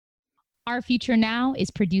Our Future Now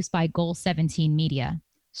is produced by Goal 17 Media,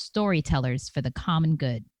 storytellers for the common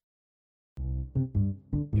good.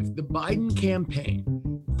 If the Biden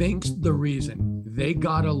campaign thinks the reason they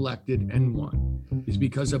got elected and won is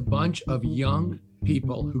because a bunch of young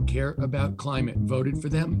people who care about climate voted for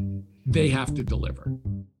them, they have to deliver.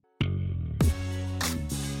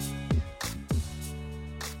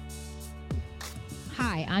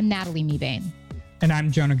 Hi, I'm Natalie Mebane. And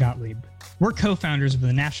I'm Jonah Gottlieb. We're co-founders of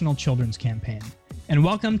the National Children's Campaign. And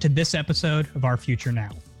welcome to this episode of Our Future Now.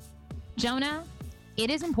 Jonah, it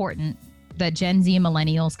is important that Gen Z and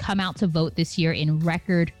millennials come out to vote this year in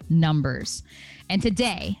record numbers. And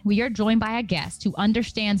today, we are joined by a guest who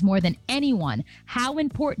understands more than anyone how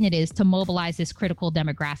important it is to mobilize this critical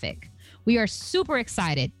demographic. We are super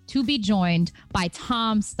excited to be joined by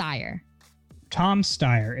Tom Steyer. Tom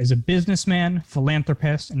Steyer is a businessman,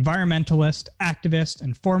 philanthropist, environmentalist, activist,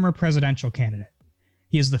 and former presidential candidate.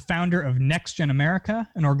 He is the founder of Next Gen America,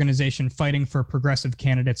 an organization fighting for progressive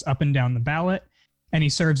candidates up and down the ballot, and he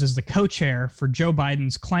serves as the co-chair for Joe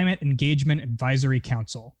Biden's Climate Engagement Advisory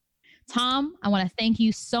Council. Tom, I want to thank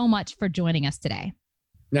you so much for joining us today.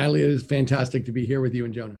 Natalie, it is fantastic to be here with you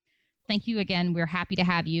and Jonah. Thank you again. We're happy to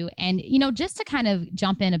have you. And, just to kind of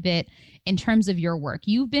jump in a bit in terms of your work,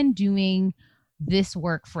 you've been doing this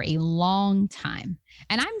work for a long time.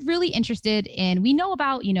 And I'm really interested in, we know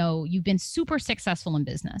about, you've been super successful in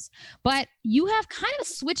business, but you have kind of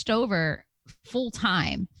switched over full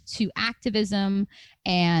time to activism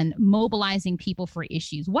and mobilizing people for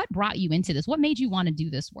issues. What brought you into this? What made you want to do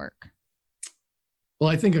this work? Well,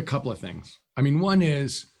 I think a couple of things. One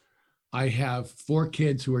is I have 4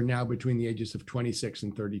 kids who are now between the ages of 26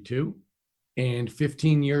 and 32. And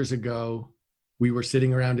 15 years ago, we were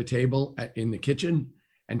sitting around a table in the kitchen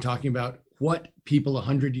and talking about what people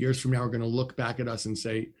 100 years from now are going to look back at us and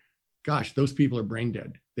say, gosh, those people are brain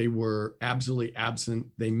dead. They were absolutely absent.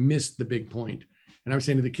 They missed the big point. And I was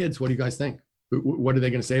saying to the kids, what do you guys think? What are they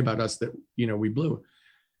going to say about us that, we blew?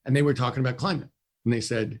 And they were talking about climate. And they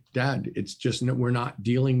said, Dad, it's just, we're not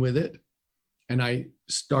dealing with it. And I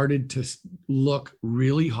started to look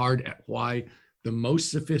really hard at why the most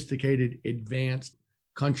sophisticated, advanced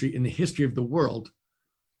country in the history of the world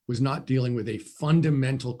was not dealing with a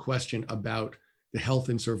fundamental question about the health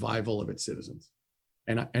and survival of its citizens.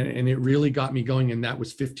 And it really got me going. And that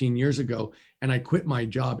was 15 years ago. And I quit my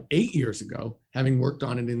job 8 years ago, having worked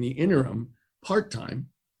on it in the interim part-time,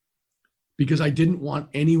 because I didn't want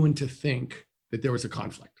anyone to think that there was a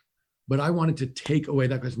conflict. But I wanted to take away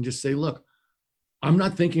that question and just say, look, I'm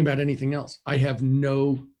not thinking about anything else. I have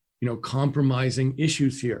no, compromising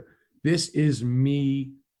issues here. This is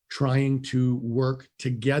me trying to work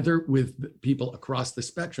together with people across the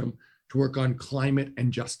spectrum to work on climate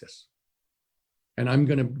and justice. And I'm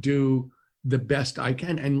going to do the best I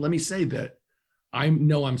can. And let me say that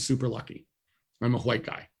I'm super lucky. I'm a white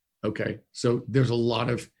guy. Okay. So there's a lot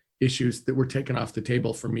of issues that were taken off the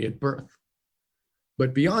table for me at birth.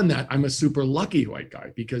 But beyond that, I'm a super lucky white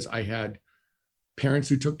guy because I had parents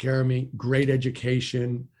who took care of me, great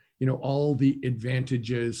education, all the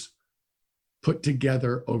advantages put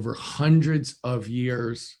together over hundreds of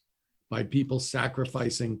years by people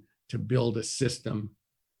sacrificing to build a system.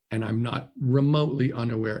 And I'm not remotely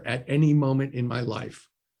unaware at any moment in my life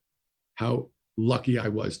how lucky I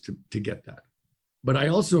was to get that. But I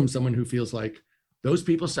also am someone who feels like those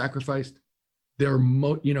people sacrificed.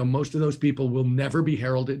 Most of those people will never be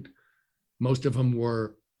heralded. Most of them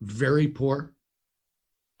were very poor,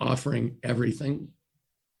 offering everything.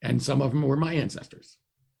 And some of them were my ancestors.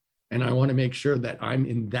 And I want to make sure that I'm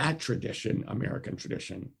in that tradition, American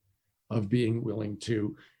tradition, of being willing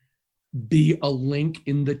to be a link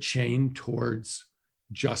in the chain towards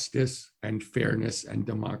justice and fairness and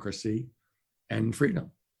democracy and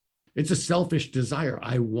freedom. It's a selfish desire.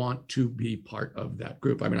 I want to be part of that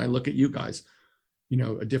group. I look at you guys,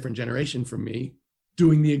 a different generation from me,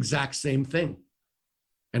 doing the exact same thing.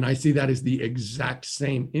 And I see that as the exact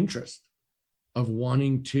same interest of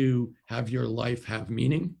wanting to have your life have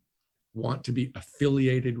meaning, want to be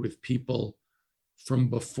affiliated with people from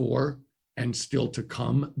before and still to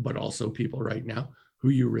come, but also people right now who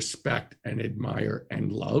you respect and admire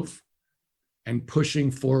and love, and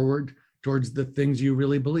pushing forward towards the things you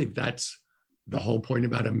really believe. That's the whole point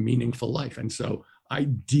about a meaningful life. And so I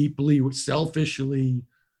deeply, selfishly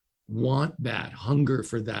want that, hunger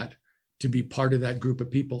for that, to be part of that group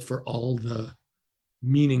of people for all the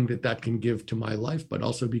meaning that can give to my life, but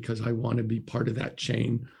also because I want to be part of that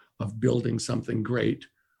chain of building something great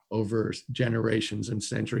over generations and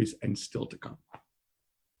centuries and still to come.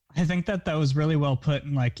 I think that was really well put.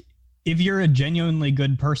 And if you're a genuinely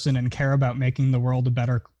good person and care about making the world a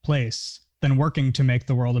better place, then working to make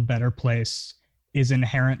the world a better place is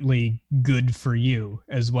inherently good for you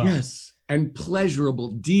as well. Yes, and pleasurable,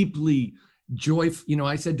 deeply joyful. You know,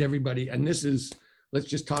 I said to everybody, and this is, let's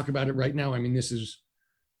just talk about it right now. I mean, this is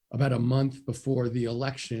about a month before the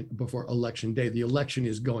election, before election day. The election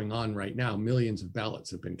is going on right now. Millions of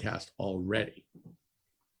ballots have been cast already.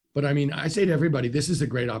 But I mean, I say to everybody, this is a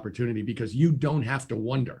great opportunity because you don't have to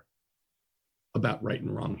wonder about right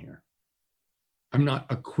and wrong here. I'm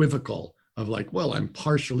not equivocal of like, well, I'm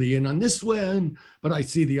partially in on this one, but I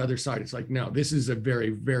see the other side. It's like, no, this is a very,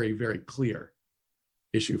 very, very clear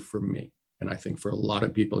issue for me. And I think for a lot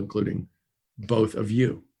of people, including both of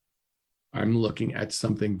you, I'm looking at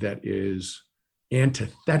something that is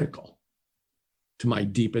antithetical to my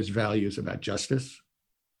deepest values about justice,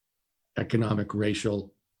 economic,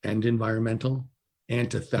 racial, and environmental,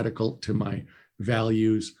 antithetical to my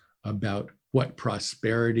values about what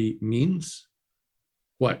prosperity means,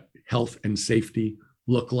 what health and safety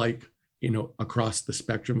look like, you know, across the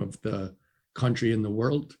spectrum of the country and the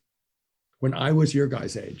world. When I was your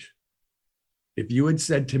guys' age, if you had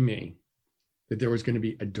said to me that there was going to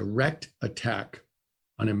be a direct attack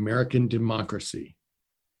on American democracy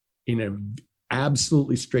in an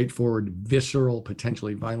absolutely straightforward, visceral,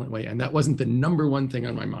 potentially violent way, and that wasn't the number one thing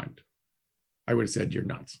on my mind, I would have said, you're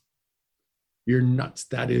nuts. You're nuts.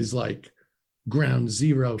 That is like ground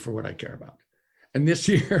zero for what I care about. And this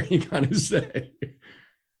year, you kind of say,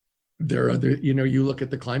 there are other, you know, you look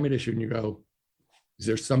at the climate issue and you go, is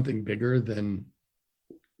there something bigger than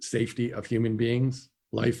safety of human beings,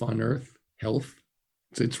 life on Earth, health?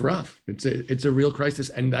 It's rough. It's a real crisis.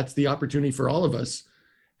 And that's the opportunity for all of us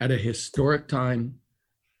at a historic time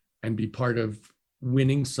and be part of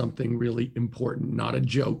winning something really important, not a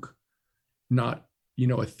joke, not, you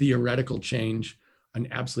know, a theoretical change, an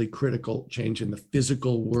absolutely critical change in the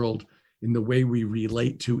physical world, in the way we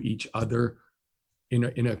relate to each other, in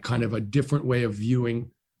a kind of a different way of viewing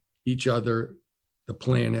each other, the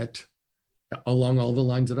planet, along all the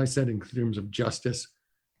lines that I said in terms of justice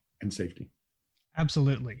and safety.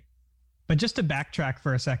 Absolutely. But just to backtrack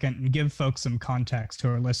for a second and give folks some context who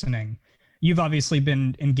are listening, you've obviously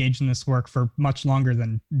been engaged in this work for much longer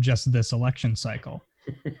than just this election cycle.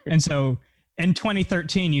 And so in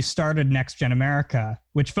 2013, you started Next Gen America,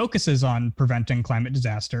 which focuses on preventing climate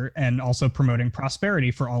disaster and also promoting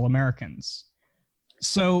prosperity for all Americans.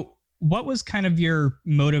 So what was kind of your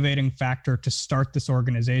motivating factor to start this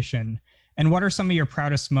organization? And what are some of your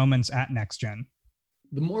proudest moments at Next Gen?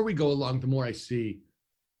 The more we go along, the more I see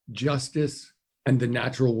justice and the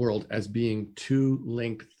natural world as being two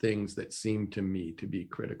linked things that seem to me to be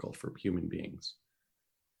critical for human beings.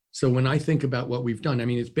 So when I think about what we've done, I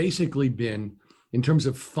mean, it's basically been, in terms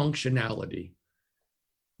of functionality,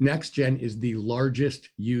 Next Gen is the largest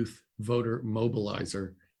youth voter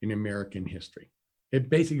mobilizer in American history. It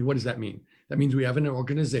basically, what does that mean? That means we have an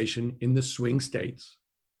organization in the swing states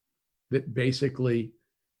that basically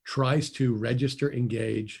tries to register,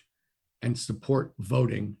 engage, and support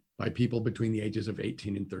voting by people between the ages of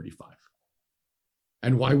 18 and 35.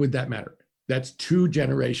 And why would that matter? That's two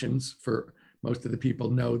generations. For most of the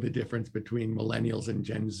people know the difference between millennials and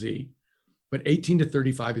Gen Z, but 18 to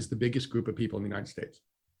 35 is the biggest group of people in the United States.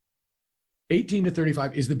 18 to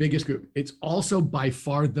 35 is the biggest group. It's also by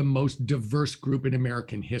far the most diverse group in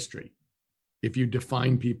American history, if you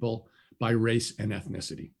define people by race and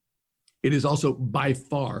ethnicity. It is also by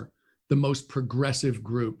far the most progressive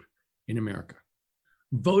group in America,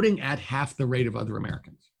 voting at half the rate of other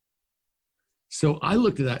Americans. So I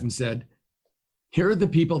looked at that and said, here are the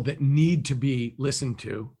people that need to be listened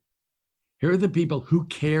to. Here are the people who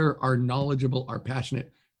care, are knowledgeable, are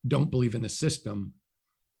passionate, don't believe in the system.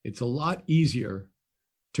 It's a lot easier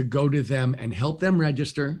to go to them and help them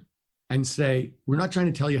register and say, we're not trying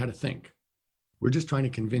to tell you how to think. We're just trying to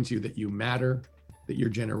convince you that you matter, that your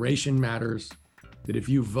generation matters, that if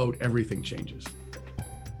you vote, everything changes.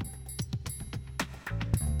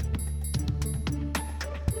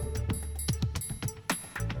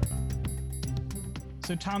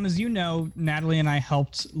 So Tom, as you know, Natalie and I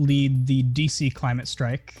helped lead the DC climate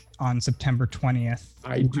strike on September 20th.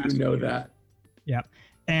 I do know that. Yep.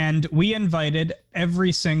 And we invited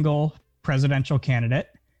every single presidential candidate,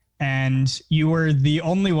 and you were the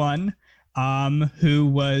only one who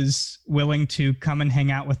was willing to come and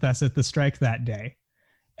hang out with us at the strike that day.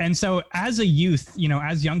 And so as a youth, you know,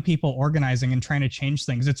 as young people organizing and trying to change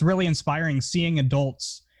things, it's really inspiring seeing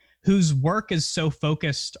adults whose work is so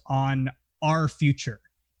focused on our future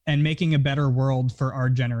and making a better world for our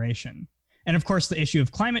generation. And of course, the issue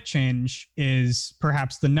of climate change is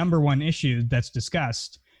perhaps the number one issue that's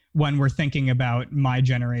discussed when we're thinking about my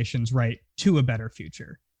generation's right to a better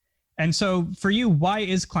future. And so for you, why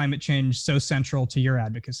is climate change so central to your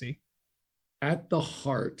advocacy? At the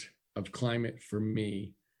heart of climate for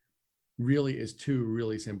me really is two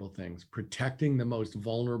really simple things: protecting the most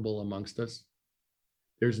vulnerable amongst us.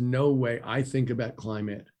 There's no way I think about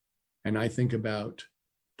climate and I think about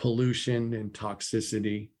pollution and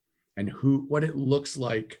toxicity and what it looks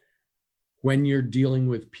like when you're dealing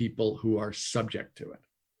with people who are subject to it.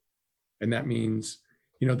 And that means,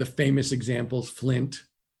 the famous examples, Flint,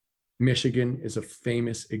 Michigan is a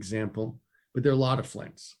famous example, but there are a lot of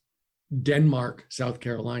Flints. Denmark, South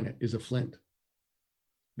Carolina is a Flint.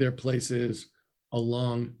 There are places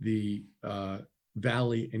along the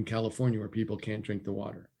valley in California where people can't drink the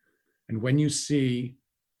water. And when you see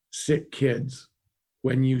sick kids,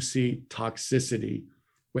 when you see toxicity,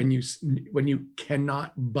 when you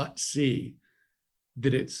cannot but see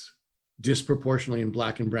that it's disproportionately in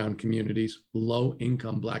Black and brown communities, low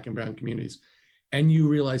income Black and brown communities, and you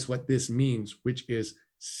realize what this means, which is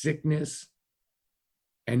sickness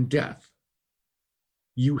and death,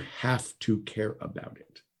 you have to care about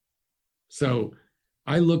it. So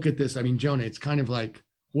I look at this, Jonah, it's kind of like,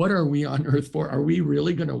 what are we on earth for? Are we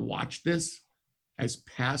really going to watch this as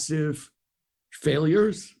passive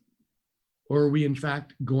failures? Or are we in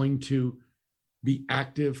fact going to be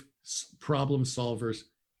active problem solvers,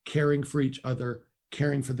 caring for each other,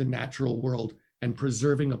 caring for the natural world, and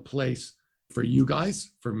preserving a place for you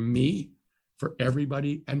guys, for me, for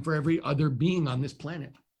everybody, and for every other being on this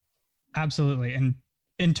planet? Absolutely. And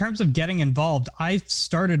in terms of getting involved, I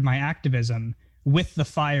started my activism with the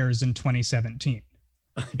fires in 2017.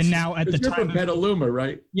 And now at the time of Petaluma,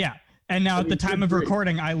 right? Yeah. And now at the time of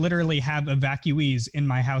recording, I literally have evacuees in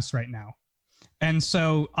my house right now. And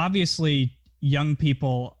so obviously young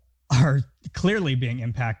people are clearly being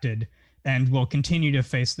impacted and will continue to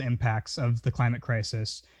face the impacts of the climate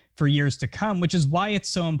crisis for years to come, which is why it's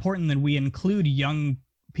so important that we include young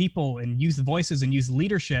people and youth voices and youth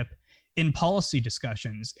leadership in policy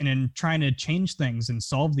discussions and in trying to change things and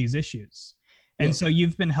solve these issues. And so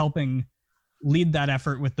you've been helping lead that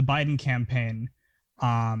effort with the Biden campaign.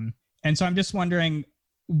 And so I'm just wondering,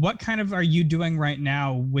 what kind of are you doing right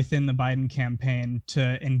now within the Biden campaign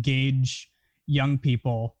to engage young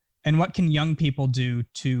people? And what can young people do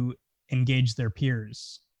to engage their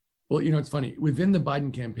peers? Well, it's funny. Within the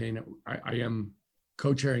Biden campaign, I am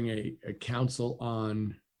co-chairing a council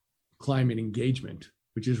on climate engagement,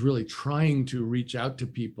 which is really trying to reach out to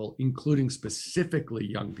people, including specifically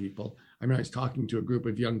young people. I was talking to a group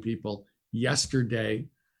of young people yesterday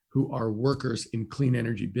who are workers in clean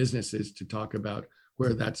energy businesses to talk about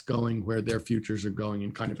where that's going, where their futures are going,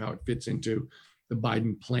 and kind of how it fits into the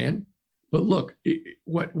Biden plan. But look,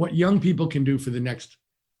 what young people can do for the next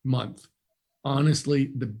month,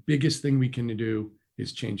 honestly, the biggest thing we can do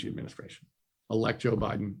is change the administration. Elect Joe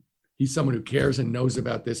Biden. He's someone who cares and knows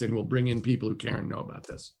about this and will bring in people who care and know about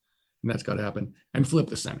this. And that's got to happen. And flip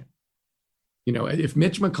the Senate. If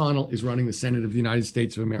Mitch McConnell is running the Senate of the United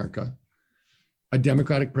States of America, a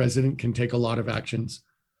Democratic president can take a lot of actions,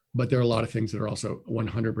 but there are a lot of things that are also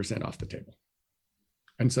 100% off the table.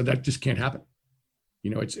 And so that just can't happen.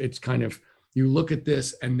 It's kind of, you look at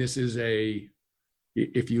this and this is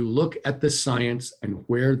if you look at the science and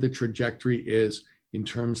where the trajectory is in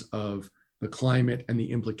terms of the climate and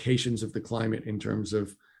the implications of the climate in terms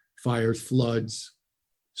of fires, floods,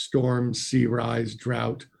 storms, sea rise,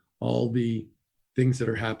 drought, all the things that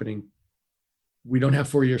are happening, we don't have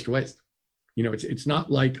 4 years to waste. It's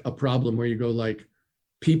not like a problem where you go like,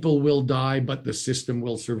 people will die, but the system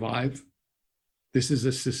will survive. This is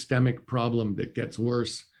a systemic problem that gets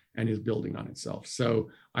worse and is building on itself. So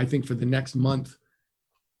I think for the next month,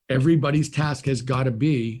 everybody's task has got to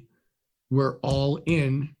be, we're all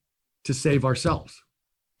in to save ourselves.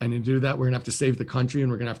 And to do that, we're going to have to save the country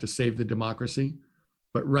and we're going to have to save the democracy.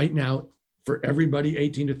 But right now, for everybody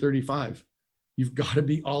 18 to 35, you've got to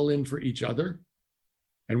be all in for each other.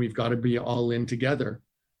 And we've got to be all in together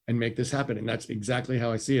and make this happen. And that's exactly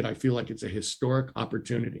how I see it. I feel like it's a historic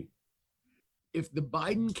opportunity. If the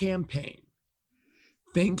Biden campaign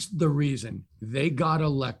thinks the reason they got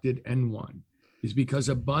elected and won is because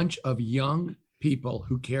a bunch of young people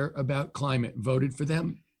who care about climate voted for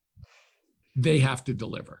them, they have to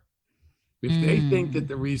deliver. If they think that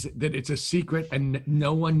the reason that it's a secret and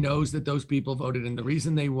no one knows that those people voted and the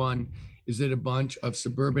reason they won is that a bunch of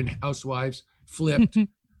suburban housewives flipped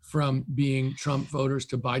from being Trump voters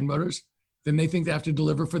to Biden voters, then they think they have to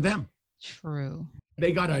deliver for them. True.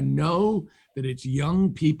 They got to know that it's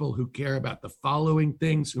young people who care about the following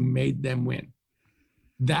things who made them win.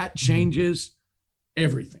 That changes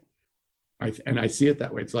everything. And I see it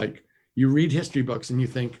that way. It's like you read history books and you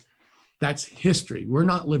think, That's history. We're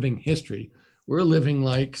not living history. We're living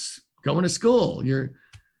like going to school. We're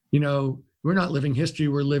not living history.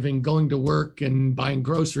 We're living going to work and buying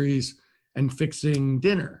groceries and fixing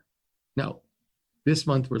dinner. No, this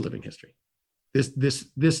month we're living history.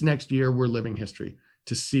 This next year we're living history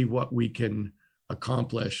to see what we can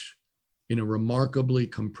accomplish in a remarkably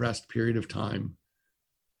compressed period of time.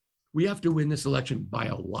 We have to win this election by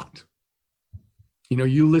a lot.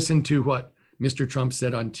 You listen to what Mr. Trump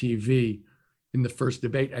said on TV in the first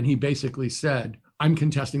debate, and he basically said, I'm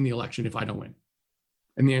contesting the election if I don't win.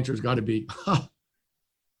 And the answer has got to be,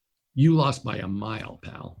 you lost by a mile,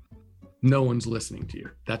 pal. No one's listening to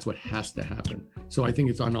you. That's what has to happen. So I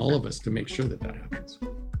think it's on all of us to make sure that that happens.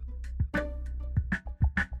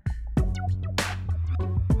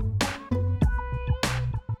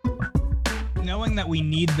 Knowing that we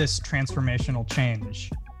need this transformational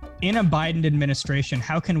change, in a Biden administration,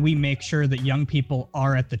 how can we make sure that young people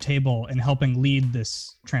are at the table in helping lead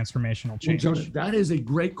this transformational change? Well, Jonah, that is a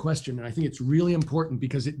great question. And I think it's really important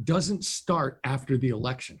because it doesn't start after the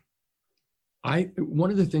election.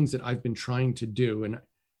 One of the things that I've been trying to do, and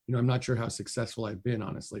I'm not sure how successful I've been,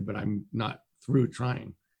 honestly, but I'm not through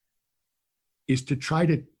trying, is to try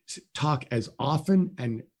to talk as often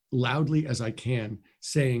and loudly as I can,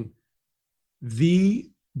 saying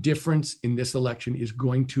the difference in this election is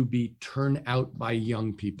going to be turnout by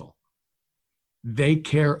young people. They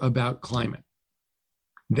care about climate.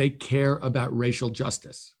 They care about racial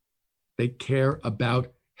justice. They care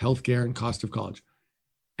about healthcare and cost of college.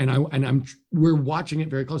 And we're watching it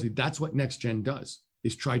very closely. That's what Next Gen does,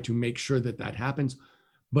 is try to make sure that that happens,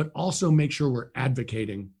 but also make sure we're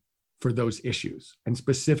advocating for those issues, and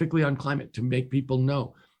specifically on climate, to make people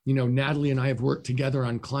know. Natalie and I have worked together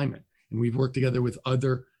on climate, and we've worked together with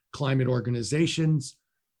other climate organizations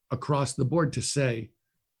across the board to say,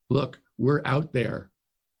 look, we're out there.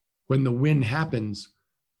 When the win happens,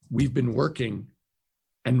 we've been working.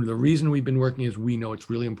 And the reason we've been working is we know it's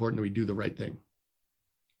really important that we do the right thing.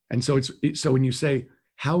 And so so when you say,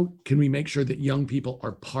 how can we make sure that young people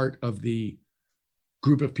are part of the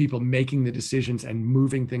group of people making the decisions and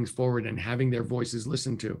moving things forward and having their voices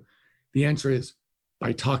listened to? The answer is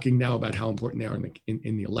by talking now about how important they are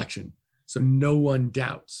in the election. So no one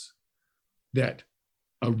doubts that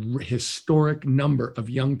a historic number of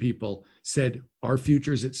young people said, our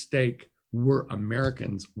future's at stake. We're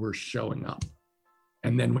Americans. We're showing up.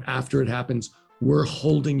 And then after it happens, we're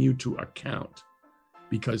holding you to account,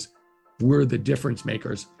 because we're the difference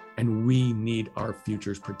makers and we need our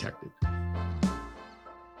futures protected.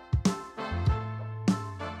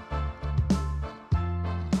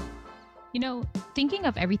 Thinking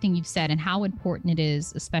of everything you've said and how important it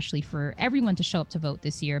is, especially for everyone to show up to vote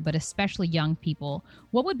this year, but especially young people,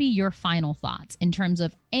 what would be your final thoughts in terms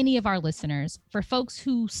of any of our listeners, for folks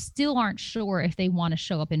who still aren't sure if they want to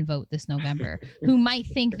show up and vote this November, who might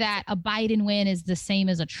think that a Biden win is the same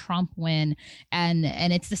as a Trump win and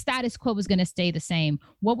it's the status quo is going to stay the same?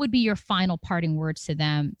 What would be your final parting words to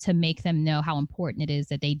them to make them know how important it is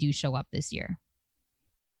that they do show up this year?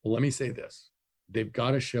 Well, let me say this. They've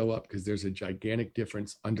got to show up because there's a gigantic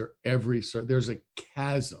difference under there's a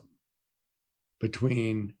chasm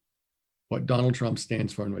between what Donald Trump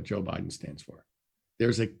stands for and what Joe Biden stands for.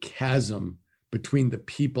 There's a chasm between the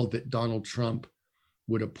people that Donald Trump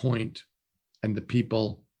would appoint and the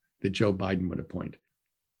people that Joe Biden would appoint.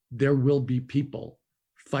 There will be people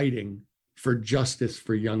fighting for justice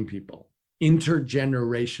for young people,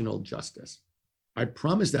 intergenerational justice. I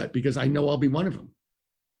promise that because I know I'll be one of them.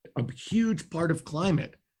 A huge part of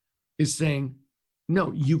climate is saying,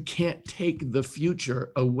 no, you can't take the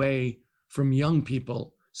future away from young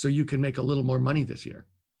people so you can make a little more money this year.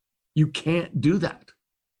 You can't do that.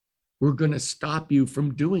 We're going to stop you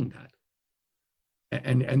from doing that.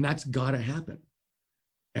 And that's got to happen.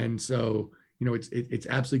 And so, it's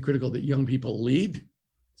absolutely critical that young people lead.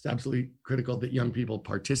 It's absolutely critical that young people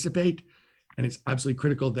participate. And it's absolutely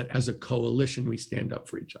critical that as a coalition, we stand up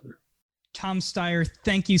for each other. Tom Steyer,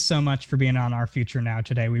 thank you so much for being on Our Future Now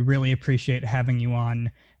today. We really appreciate having you on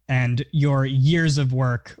and your years of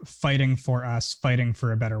work fighting for us, fighting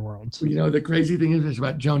for a better world. The crazy thing is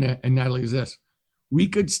about Jonah and Natalie is this. We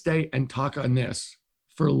could stay and talk on this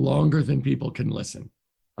for longer than people can listen.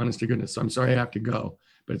 Honest to goodness. So I'm sorry I have to go,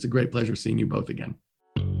 but it's a great pleasure seeing you both again.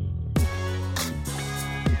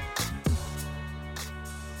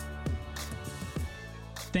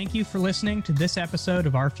 Thank you for listening to this episode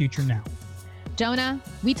of Our Future Now. Jonah,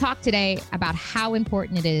 we talked today about how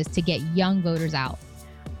important it is to get young voters out.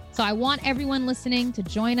 So I want everyone listening to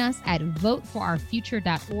join us at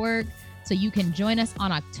voteforourfuture.org. so you can join us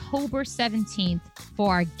on October 17th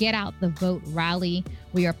for our Get Out the Vote rally.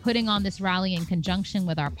 We are putting on this rally in conjunction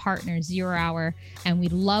with our partner, Zero Hour, and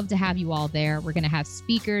we'd love to have you all there. We're going to have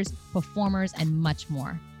speakers, performers, and much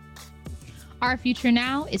more. Our Future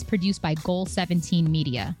Now is produced by Goal 17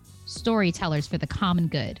 Media, storytellers for the common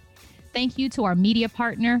good. Thank you to our media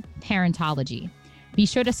partner, Parentology. Be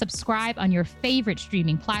sure to subscribe on your favorite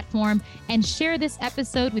streaming platform and share this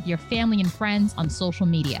episode with your family and friends on social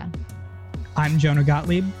media. I'm Jonah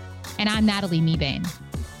Gottlieb. And I'm Natalie Mebane.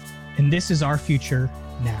 And this is Our Future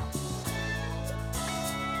Now.